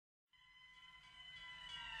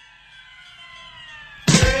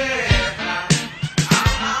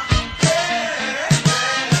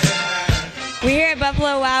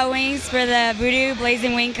Wings for the Voodoo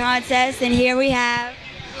Blazin Wing contest, and here we have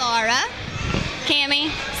Laura, Cammie,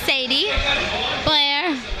 Sadie,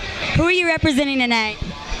 Blair. Who are you representing tonight?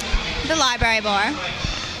 The library bar.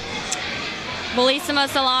 Bellissimo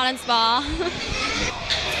Salon and Spa.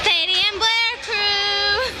 Sadie and Blair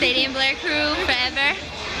crew. Sadie and Blair crew forever.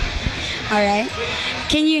 All right.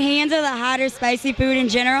 Can you handle the hot or spicy food in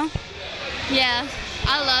general? Yeah,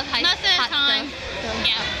 I love most of the time. Stuff.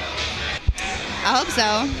 Yeah. I hope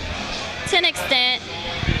so. To an extent.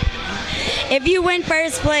 If you win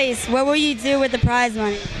first place, what will you do with the prize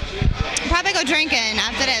money? Probably go drinking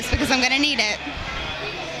after this because I'm gonna need it.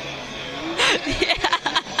 Yeah.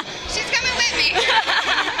 She's coming with me.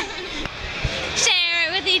 Share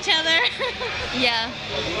it with each other. Yeah.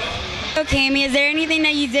 So, Cammie, is there anything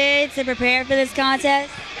that you did to prepare for this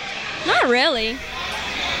contest? Not really.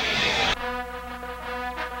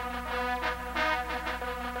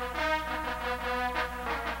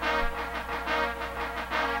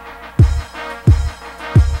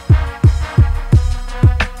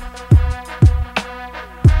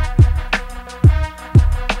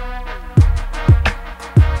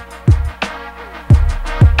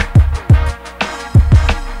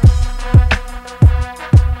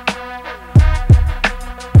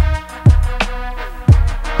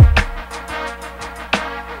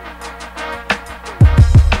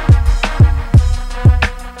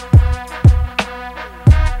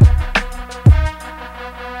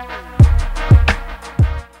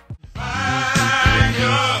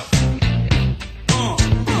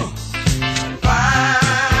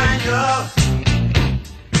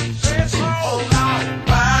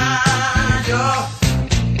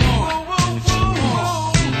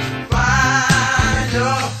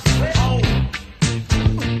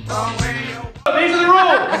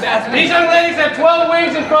 These young ladies have 12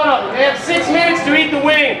 wings in front of them. They have 6 minutes to eat the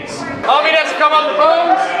wings. All you have to come off the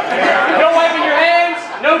bones. No wiping your hands.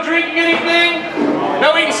 No drinking anything.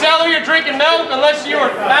 No eating celery or drinking milk unless you are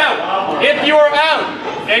out. If you are out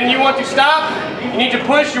and you want to stop, you need to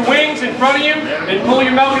push your wings in front of you and pull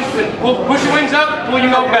your milk. Push your wings up, pull your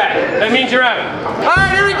milk back. That means you're out. All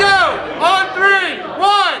right, here we go. On 3.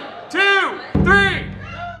 1, 2, 3.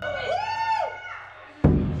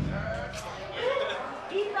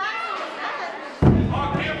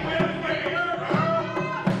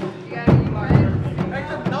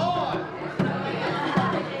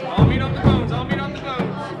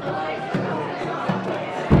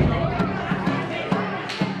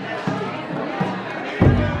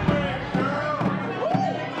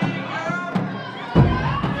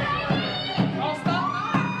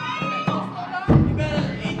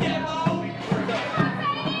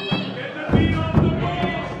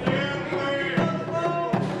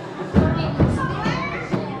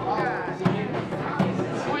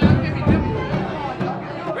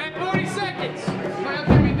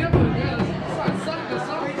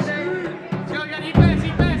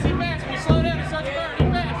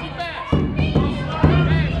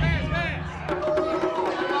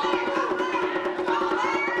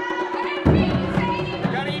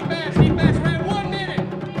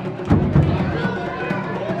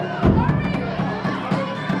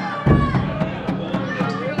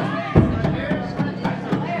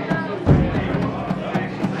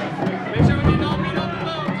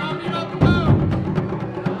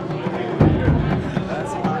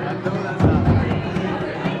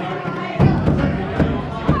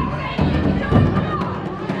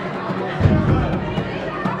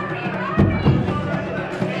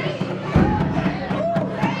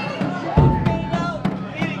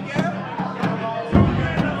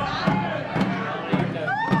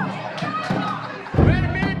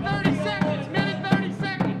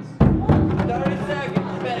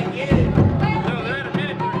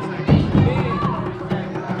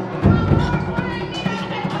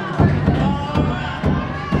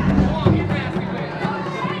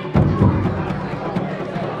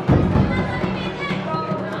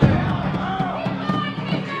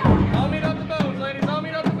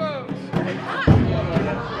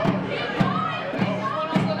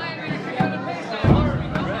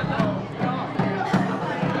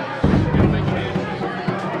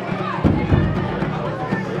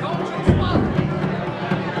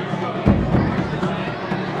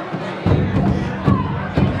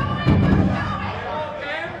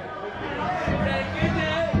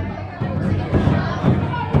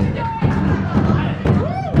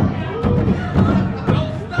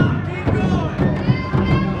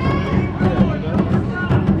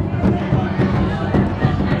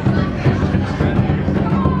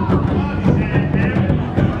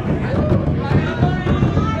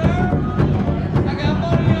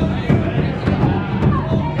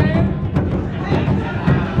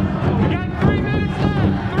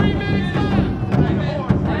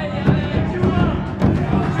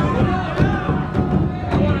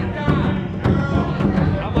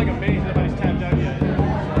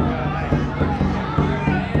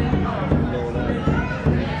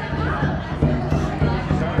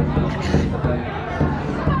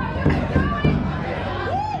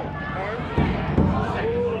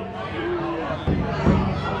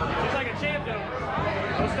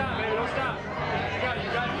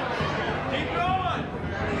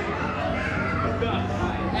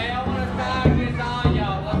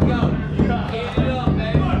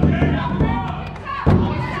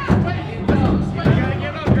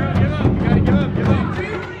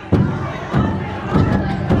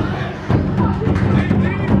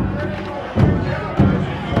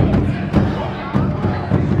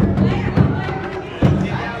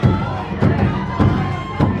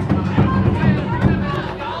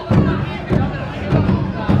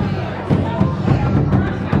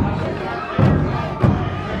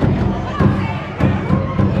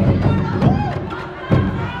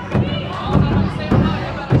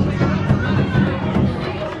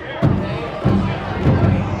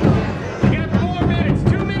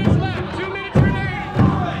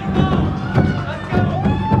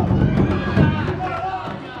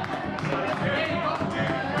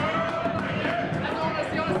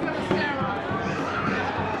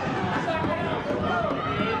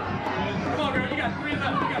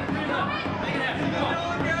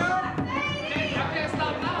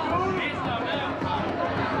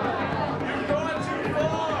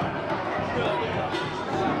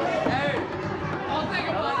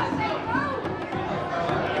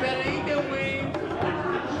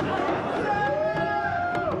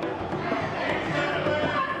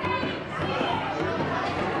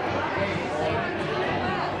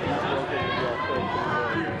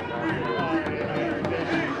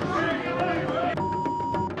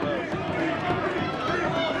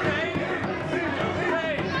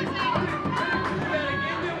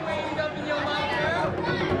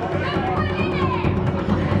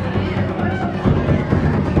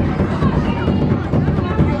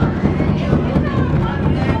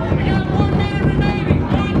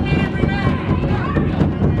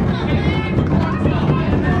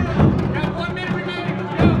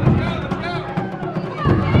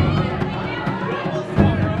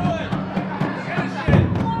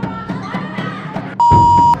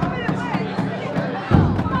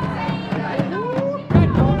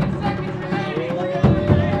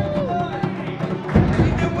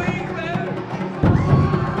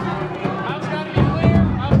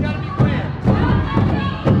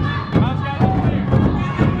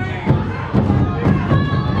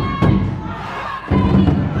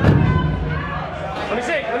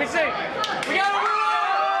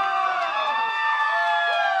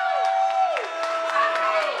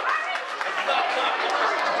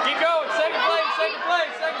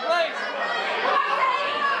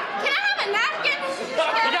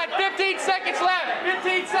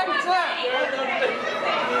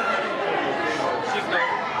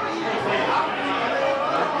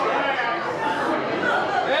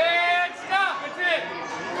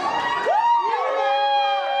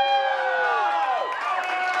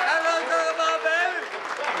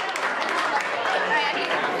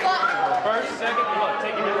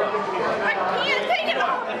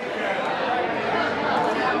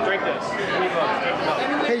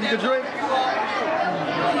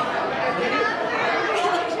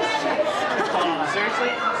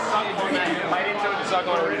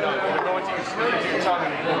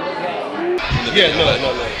 Yeah, no.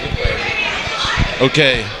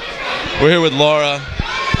 Okay, we're here with Laura.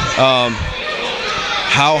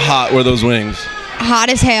 How hot were those wings? Hot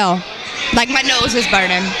as hell. Like my nose was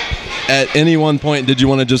burning. At any one point, did you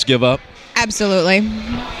want to just give up? Absolutely.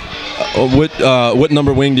 What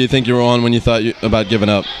number wing do you think you were on when you thought about giving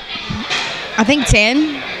up? I think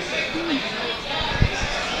 10.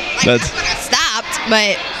 That's when I stopped,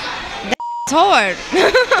 but that's hard.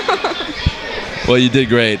 Well, you did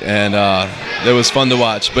great, and it was fun to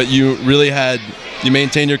watch. But you really you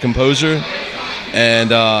maintained your composure,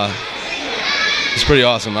 and it's pretty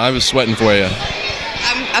awesome. I was sweating for you.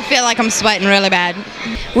 I feel like I'm sweating really bad.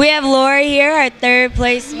 We have Laura here, our third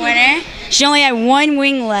place winner. She only had one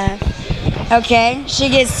wing left. Okay, she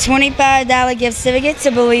gets $25 gift certificate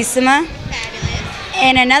to Bellissima. Fabulous.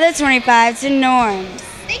 And another $25 to Norms.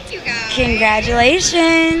 Thank you, guys.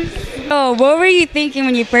 Congratulations. Oh, what were you thinking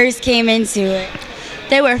when you first came into it?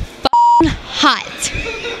 They were f***ing hot.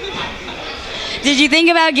 Did you think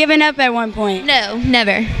about giving up at one point? No,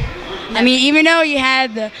 never. I mean, even though you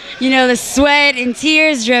had the sweat and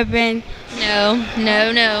tears dripping. No.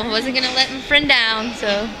 Wasn't gonna let my friend down,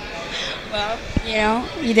 so. Well,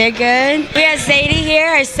 you did good. We have Sadie here,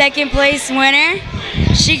 our second place winner.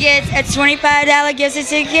 She gets a $25 gift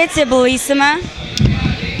certificate to Bellissima,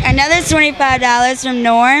 another $25 from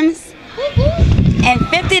Norms, and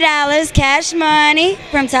 $50 cash money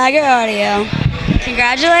from Tiger Audio.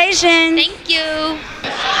 Congratulations. Thank you. All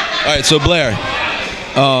right, so Blair,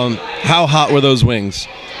 how hot were those wings?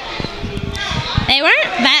 They weren't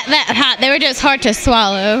that hot. They were just hard to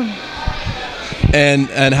swallow.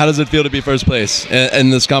 And how does it feel to be first place in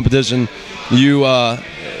this competition? You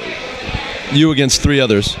against 3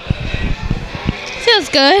 others. Feels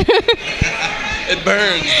good. It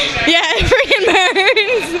burns. Yeah, it freaking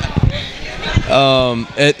burns.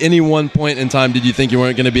 At any one point in time, did you think you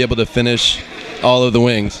weren't going to be able to finish all of the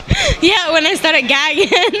wings? Yeah, when I started gagging.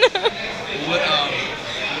 Which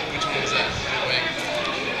one was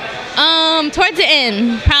that? Towards the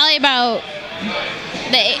end, probably about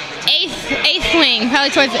the eighth wing, probably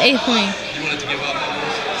towards the 8th wing. You wanted to give up?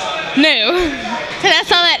 No, because I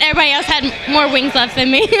saw that everybody else had more wings left than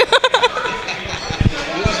me.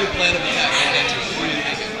 What was your plan of attack going into it? What were you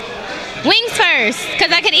thinking? Wings first,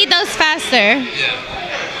 because I could eat those faster.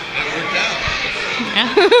 Yeah, and it worked out. Yeah.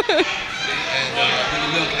 And the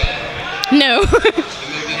milk helped. No. The milk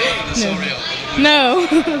didn't help, the celery helped. No.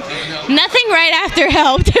 Nothing right after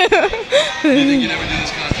helped. Do you think you'd ever do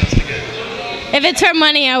this contest again? If it's for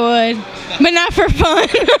money, I would, but not for fun.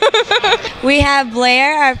 We have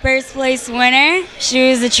Blair, our first place winner. She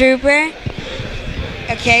was a trooper.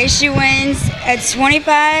 Okay, she wins a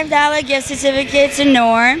 $25 gift certificate to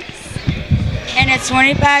Norms and a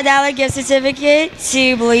 $25 gift certificate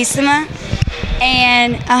to Bellissima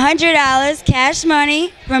and $100 cash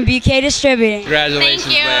money from BK Distributing. Congratulations,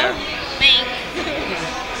 Thank you. Blair. Thanks.